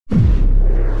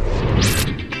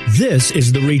This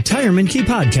is the Retirement Key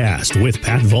Podcast with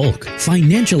Pat Volk,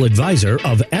 financial advisor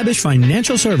of Abish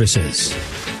Financial Services.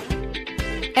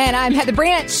 And I'm Heather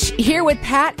Branch here with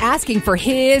Pat, asking for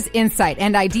his insight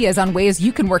and ideas on ways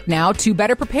you can work now to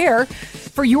better prepare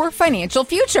for your financial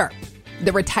future.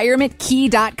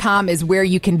 TheRetirementKey.com is where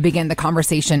you can begin the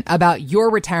conversation about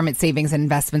your retirement savings and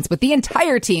investments with the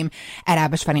entire team at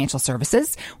Abish Financial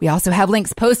Services. We also have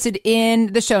links posted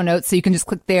in the show notes, so you can just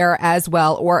click there as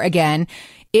well. Or again,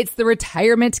 it's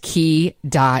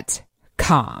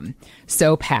TheRetirementKey.com.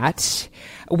 So, Pat,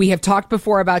 we have talked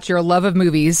before about your love of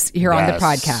movies here on the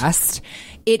podcast.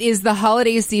 It is the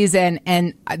holiday season,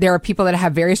 and there are people that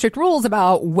have very strict rules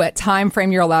about what time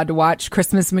frame you're allowed to watch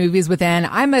Christmas movies within.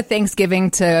 I'm a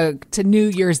Thanksgiving to New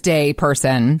Year's Day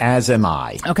person. As am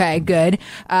I. Okay, good.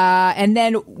 And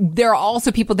then there are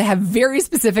also people that have very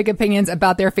specific opinions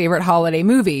about their favorite holiday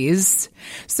movies.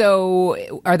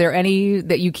 So are there any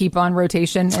that you keep on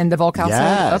rotation in the Volk household?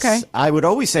 Yes. Okay. I would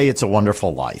always say It's a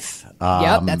Wonderful Life.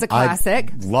 Yep, that's a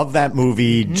classic. I love that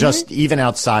movie, just even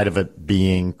outside of it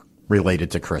being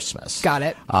related to Christmas. Got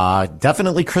it.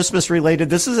 Definitely Christmas related.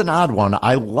 This is an odd one.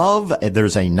 I love,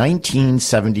 there's a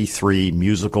 1973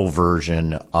 musical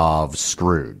version of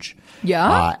Scrooge.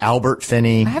 Yeah. Albert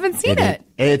Finney. I haven't seen it.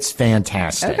 It's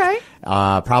fantastic. Okay.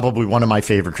 Probably one of my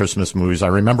favorite Christmas movies. I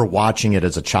remember watching it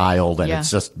as a child, and it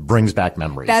just brings back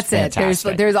memories. That's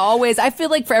fantastic. it. There's always, I feel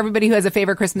like for everybody who has a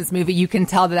favorite Christmas movie, you can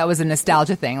tell that was a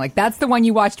nostalgia thing. Like, that's the one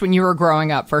you watched when you were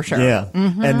growing up, for sure. Yeah.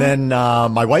 Mm-hmm. And then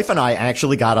my wife and I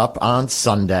actually got up on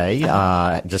Sunday,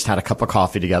 just had a cup of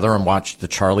coffee together and watched the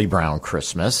Charlie Brown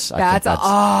Christmas. I think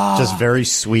that's just very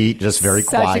sweet, just very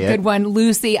quiet. Such a good one.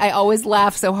 Lucy, I always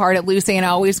laugh so hard at Lucy, and I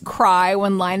always cry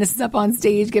when Linus is up on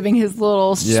stage giving his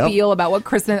little spiel about what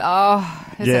Christmas.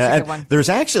 It's such a good one. There's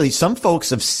actually some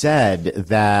folks have said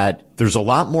that there's a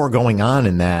lot more going on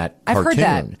in that cartoon. I've heard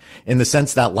that. In the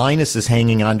sense that Linus is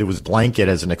hanging onto his blanket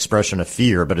as an expression of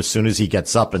fear, but as soon as he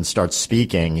gets up and starts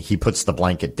speaking, he puts the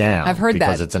blanket down. I've heard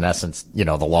because that. it's in essence, the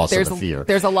loss of the fear.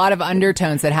 There's a lot of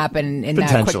undertones that happen in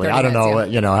potentially. that. I don't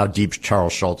know, how deep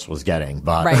Charles Schultz was getting,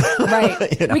 but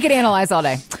right. We could analyze all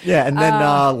day. Yeah, and then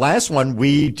last one,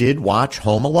 we did watch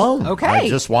Home Alone. Okay, I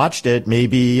just watched it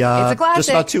maybe it's a classic. just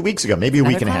about 2 weeks ago, maybe a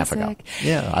week and a half ago.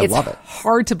 Yeah, I love it. It's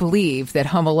hard to believe that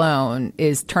Home Alone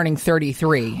is turning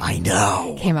 33. I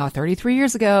know. Came out 33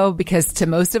 years ago, because to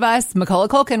most of us, Macaulay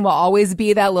Culkin will always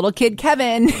be that little kid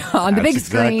Kevin on the big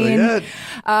screen. Exactly it.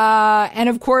 And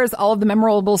of course, all of the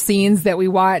memorable scenes that we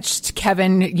watched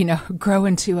Kevin, grow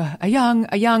into a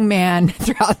young man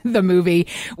throughout the movie.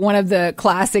 One of the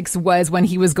classics was when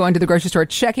he was going to the grocery store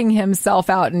checking himself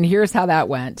out, and here's how that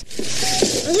went.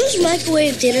 Are those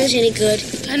microwave dinners any good?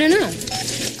 I don't know.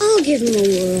 I'll give them a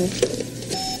whirl.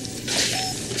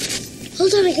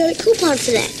 Hold on, I got a coupon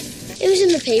for that. It was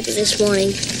in the paper this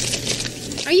morning.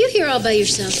 Are you here all by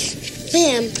yourself?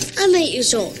 Ma'am, I'm 8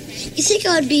 years old. You think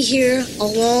I'd be here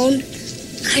alone?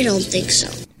 I don't think so.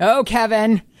 Oh,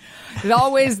 Kevin. Is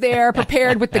always there,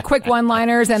 prepared with the quick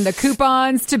one-liners and the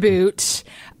coupons to boot.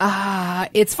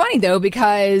 It's funny, though,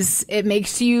 because it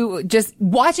makes you just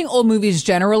watching old movies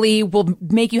generally will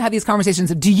make you have these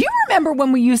conversations of, do you remember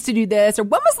when we used to do this? Or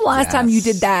when was the last time you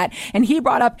did that? And he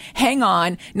brought up, hang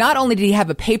on, not only did he have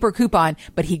a paper coupon,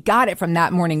 but he got it from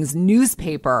that morning's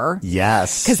newspaper.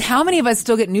 Yes. Because how many of us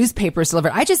still get newspapers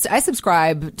delivered? I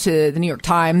subscribe to the New York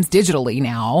Times digitally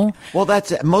now. Well,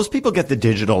 most people get the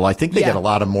digital. I think they get a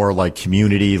lot of more like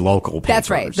community, local papers. That's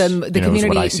right. The community. Is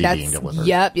what I see being delivered.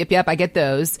 Yep. I get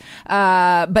those.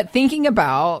 But thinking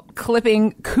about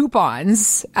clipping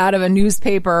coupons out of a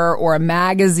newspaper or a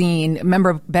magazine.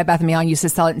 Remember, Bed Bath & Beyond used to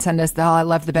sell it and send us I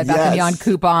love the Bed Bath & Beyond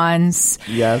coupons.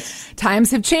 Yes.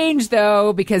 Times have changed,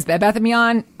 though, because Bed Bath &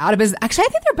 Beyond out of business. Actually, I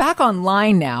think they're back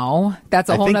online now. That's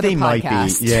a whole nother podcast. I think they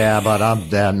might be. Yeah, but I'm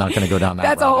not going to go down that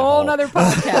That's a whole nother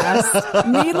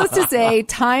podcast. Needless to say,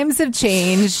 times have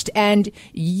changed, and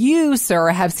you, sir,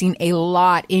 have seen a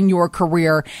lot in your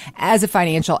career as a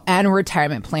financial and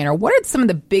retirement planner. What are some of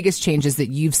the biggest changes that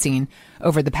you've seen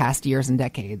over the past years and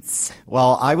decades?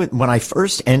 Well, when I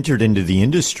first entered into the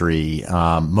industry,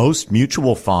 most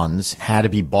mutual funds had to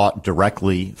be bought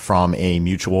directly from a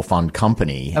mutual fund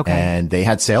company, and they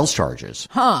had sales charges.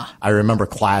 I remember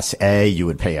Class A, you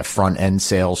would pay a front-end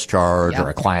sales charge, or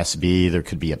a Class B, there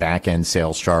could be a back-end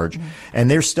sales charge,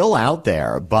 and they're still out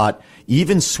there. But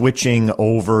even switching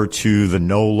over to the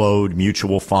no-load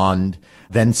mutual fund,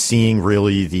 then seeing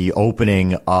really the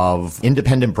opening of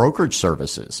independent brokerage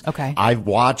services. Okay. I've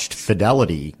watched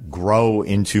Fidelity grow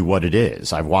into what it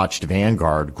is. I've watched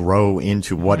Vanguard grow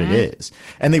into what it is.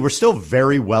 And they were still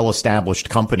very well-established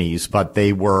companies, but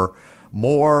they were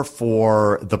more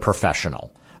for the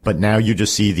professional. But now you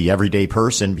just see the everyday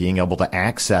person being able to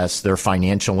access their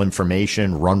financial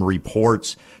information, run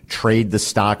reports, trade the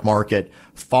stock market.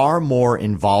 Far more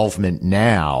involvement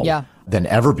now than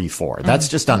ever before. That's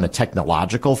just on the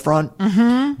technological front.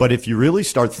 But if you really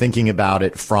start thinking about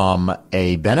it from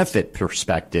a benefit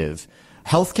perspective,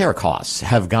 healthcare costs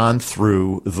have gone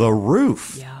through the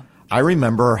roof. Yeah. I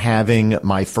remember having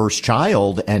my first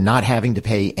child and not having to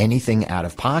pay anything out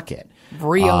of pocket.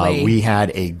 Really? We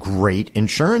had a great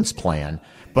insurance plan,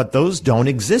 but those don't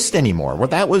exist anymore. Well,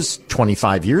 that was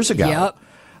 25 years ago. Yep.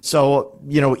 So,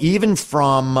 even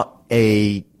from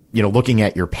looking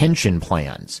at your pension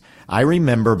plans, I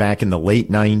remember back in the late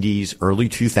 90s, early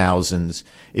 2000s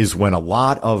is when a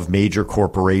lot of major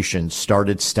corporations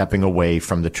started stepping away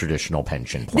from the traditional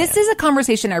pension plan. This is a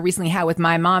conversation I recently had with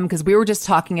my mom because we were just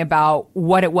talking about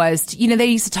what it was. They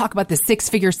used to talk about the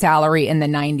 6-figure salary in the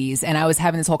 90s. And I was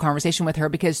having this whole conversation with her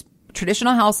because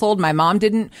traditional household. My mom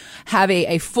didn't have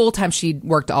a full-time. She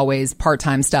worked always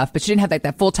part-time stuff, but she didn't have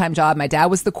that full-time job. My dad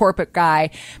was the corporate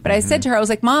guy. But I said to her, I was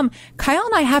like, Mom, Kyle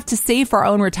and I have to save for our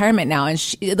own retirement now. And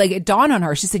it dawned on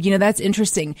her. She said, that's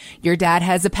interesting. Your dad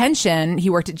has a pension. He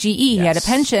worked at GE. He had a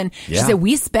pension. She said,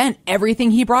 we spent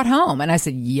everything he brought home. And I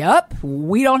said, yep,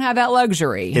 we don't have that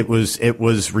luxury. It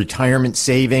was retirement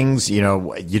savings.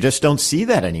 You just don't see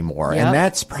that anymore. Yep. And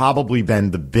that's probably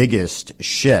been the biggest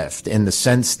shift in the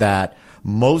sense that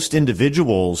most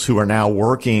individuals who are now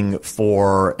working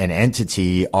for an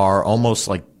entity are almost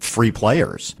like free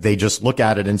players. They just look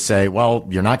at it and say, well,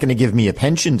 you're not going to give me a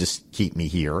pension to keep me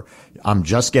here. I'm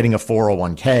just getting a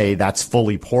 401k. That's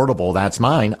fully portable. That's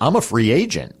mine. I'm a free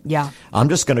agent. Yeah. I'm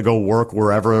just going to go work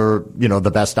wherever,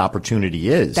 the best opportunity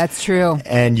is. That's true.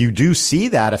 And you do see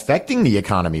that affecting the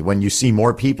economy when you see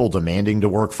more people demanding to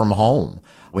work from home.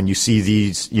 When you see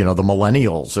these, the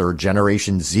millennials or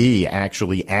Generation Z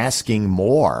actually asking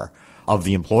more of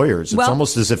the employers. It's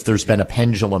almost as if there's been a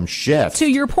pendulum shift.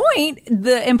 To your point,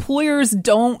 the employers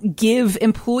don't give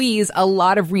employees a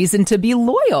lot of reason to be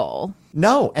loyal.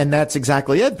 No, and that's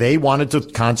exactly it. They wanted to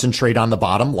concentrate on the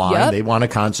bottom line. Yep. They want to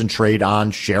concentrate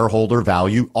on shareholder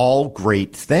value, all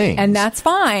great things. And that's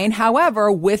fine.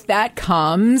 However, with that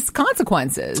comes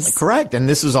consequences. Correct. And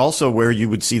this is also where you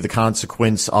would see the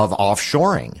consequence of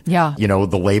offshoring. Yeah.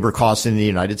 The labor costs in the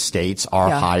United States are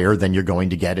higher than you're going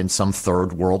to get in some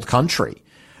third world country.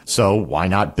 So why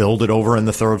not build it over in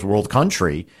the third world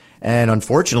country? And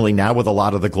unfortunately, now with a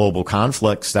lot of the global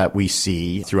conflicts that we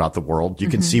see throughout the world, you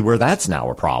can see where that's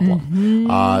now a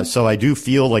problem. So I do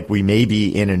feel like we may be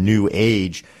in a new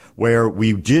age where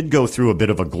we did go through a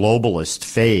bit of a globalist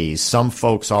phase. Some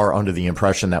folks are under the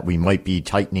impression that we might be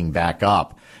tightening back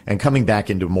up and coming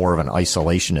back into more of an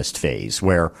isolationist phase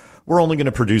where we're only going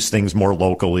to produce things more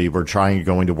locally. We're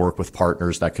going to work with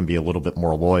partners that can be a little bit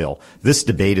more loyal. This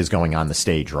debate is going on the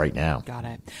stage right now. Got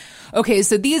it. Okay,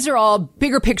 so these are all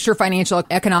bigger picture financial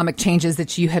economic changes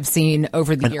that you have seen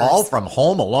over the years. All from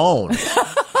Home Alone.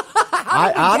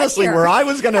 I honestly, where I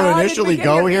was going to initially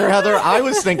go here, Heather, I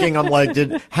was thinking,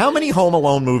 how many Home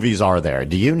Alone movies are there?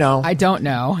 Do you know? I don't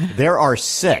know. There are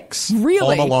 6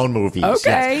 really? Home Alone movies.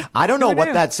 Okay. Yes. I don't know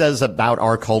what that says about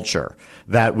our culture,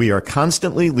 that we are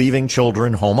constantly leaving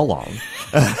children home alone.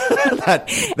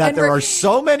 that there are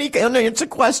so many unanswered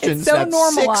questions so that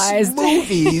normalized. 6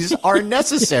 movies are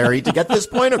necessary to get this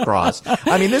point across.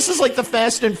 I mean, this is like the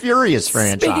Fast and Furious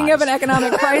franchise. Speaking of an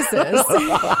economic crisis,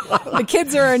 the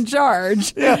kids are in charge.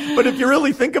 Yeah, but if you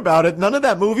really think about it, none of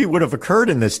that movie would have occurred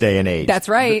in this day and age. That's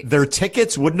right. Their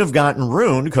tickets wouldn't have gotten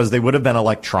ruined because they would have been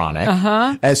electronic.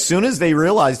 As soon as they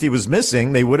realized he was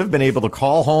missing, they would have been able to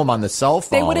call home on the cell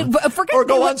phone. They would have, or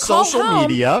go on social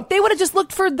media. They would have just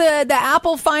looked for the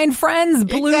Apple Find Friends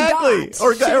blue dot.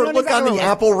 Or look on the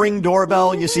Apple Ring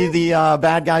doorbell. You see the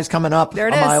bad guys coming up a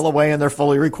mile away and they're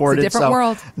fully recorded. It's a different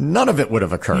world. None of it would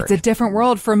have occurred. It's a different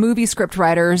world for movie script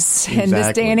writers in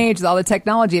this day and age with all the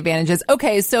technology advantages.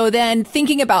 Okay, so then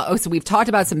thinking about, so we've talked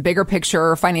about some bigger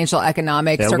picture financial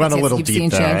economic circumstances you've seen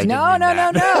change. No.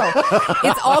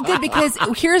 It's all good because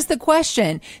here's the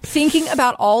question. Thinking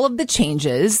about all of the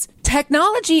changes,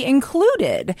 technology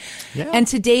included, and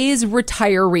today's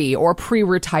retiree or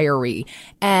pre-retiree,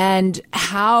 and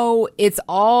how it's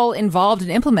all involved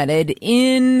and implemented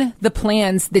in the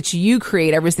plans that you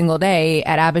create every single day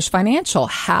at Abish Financial.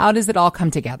 How does it all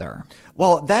come together?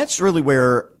 Well, that's really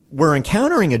where we're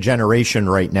encountering a generation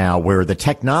right now where the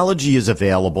technology is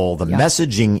available. The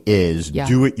messaging is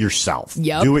do it yourself.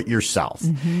 Do it yourself.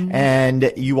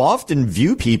 And you often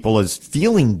view people as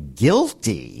feeling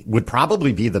guilty would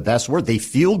probably be the best word. They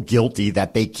feel guilty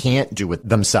that they can't do it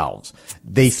themselves.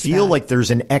 They feel like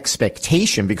there's an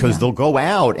expectation because they'll go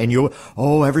out and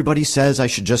everybody says I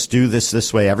should just do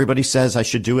this way. Everybody says I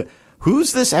should do it.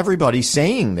 Who's this everybody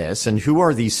saying this, and who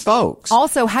are these folks?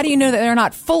 Also, how do you know that they're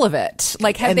not full of it?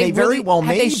 Like, have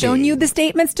they shown you the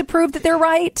statements to prove that they're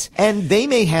right? And they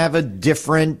may have a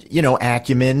different,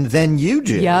 acumen than you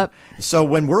do. Yep. So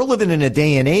when we're living in a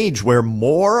day and age where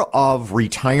more of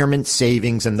retirement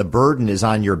savings and the burden is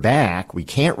on your back, we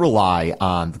can't rely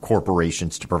on the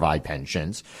corporations to provide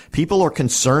pensions. People are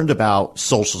concerned about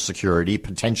Social Security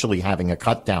potentially having a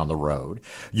cut down the road.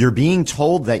 You're being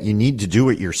told that you need to do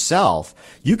it yourself.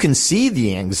 You can see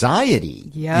the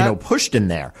anxiety, pushed in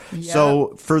there. Yep.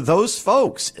 So for those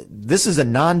folks, this is a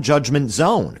non-judgment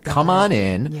zone. Come on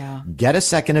in, get a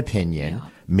second opinion. Yeah.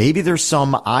 Maybe there's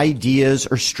some ideas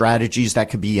or strategies that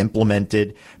could be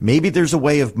implemented. Maybe there's a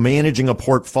way of managing a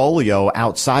portfolio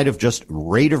outside of just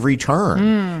rate of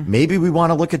return. Maybe we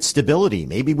want to look at stability.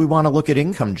 Maybe we want to look at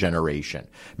income generation.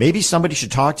 Maybe somebody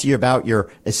should talk to you about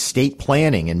your estate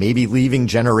planning and maybe leaving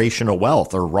generational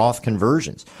wealth or Roth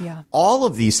conversions. Yeah. All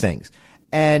of these things.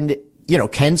 And,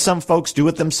 can some folks do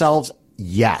it themselves?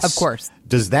 Yes. Of course.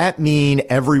 Does that mean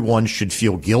everyone should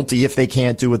feel guilty if they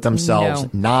can't do it themselves? No.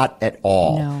 Not at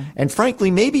all. No. And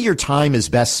frankly, maybe your time is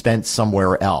best spent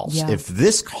somewhere else. Yeah. If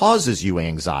this causes you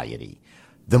anxiety,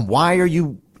 then why are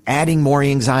you adding more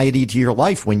anxiety to your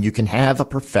life when you can have a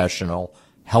professional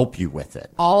help you with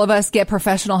it? All of us get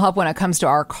professional help when it comes to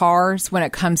our cars, when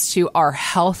it comes to our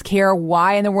health care.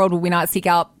 Why in the world would we not seek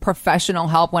out professional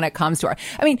help when it comes to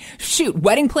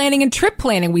wedding planning and trip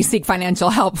planning we seek financial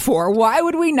help for. Why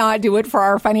would we not do it for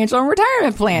our financial and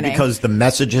retirement planning? Because the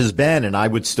message has been, and I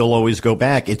would still always go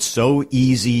back, it's so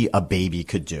easy a baby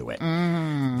could do it.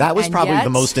 That was probably the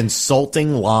most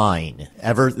insulting line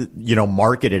ever,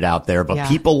 marketed out there, but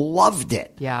people loved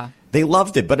it. Yeah. They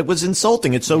loved it, but it was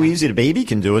insulting. It's so easy. The baby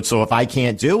can do it. So if I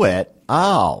can't do it,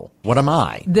 what am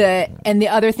I? And the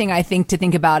other thing I think to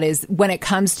think about is when it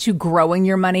comes to growing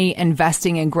your money,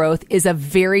 investing in growth is a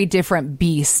very different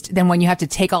beast than when you have to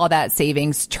take all that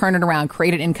savings, turn it around,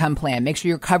 create an income plan, make sure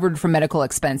you're covered for medical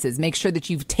expenses, make sure that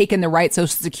you've taken the right Social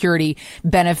Security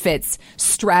benefits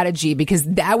strategy, because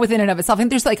that within and of itself, I think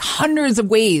there's like hundreds of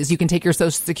ways you can take your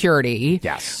Social Security.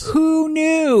 Yes. Who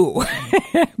knew?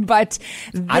 But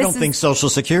I don't think Social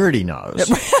Security knows.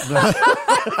 That's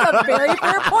a very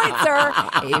fair point, sir.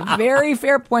 A very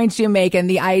fair point you make. And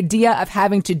the idea of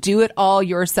having to do it all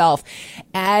yourself,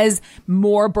 as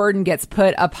more burden gets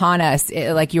put upon us,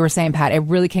 like you were saying, Pat, it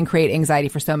really can create anxiety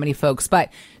for so many folks.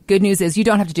 But good news is you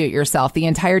don't have to do it yourself. The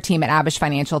entire team at Abish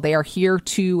Financial, they are here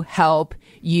to help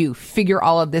you figure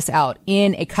all of this out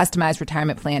in a customized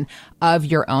retirement plan of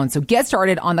your own. So get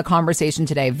started on the conversation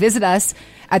today. Visit us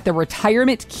at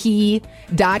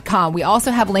theretirementkey.com. We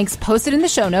also have links posted in the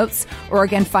show notes, or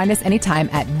again, find us anytime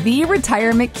at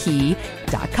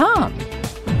theretirementkey.com.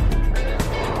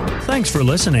 Thanks for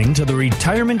listening to the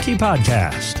Retirement Key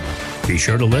Podcast. Be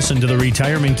sure to listen to the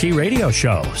Retirement Key radio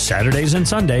show Saturdays and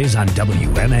Sundays on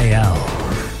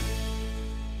WMAL.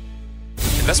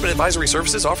 Investment advisory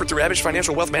services offered through Abish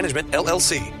Financial Wealth Management,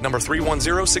 LLC, number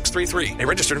 310633, a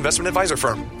registered investment advisor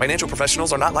firm. Financial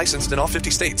professionals are not licensed in all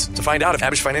 50 states. To find out if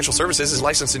Abish Financial Services is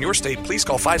licensed in your state, please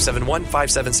call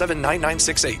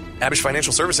 571-577-9968. Abish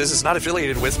Financial Services is not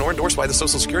affiliated with nor endorsed by the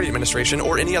Social Security Administration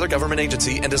or any other government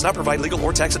agency and does not provide legal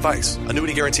or tax advice.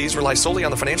 Annuity guarantees rely solely on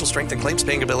the financial strength and claims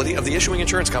paying ability of the issuing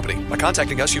insurance company. By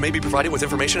contacting us, you may be provided with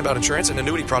information about insurance and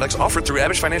annuity products offered through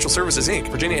Abish Financial Services, Inc.,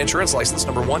 Virginia Insurance License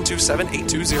number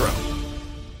 127820.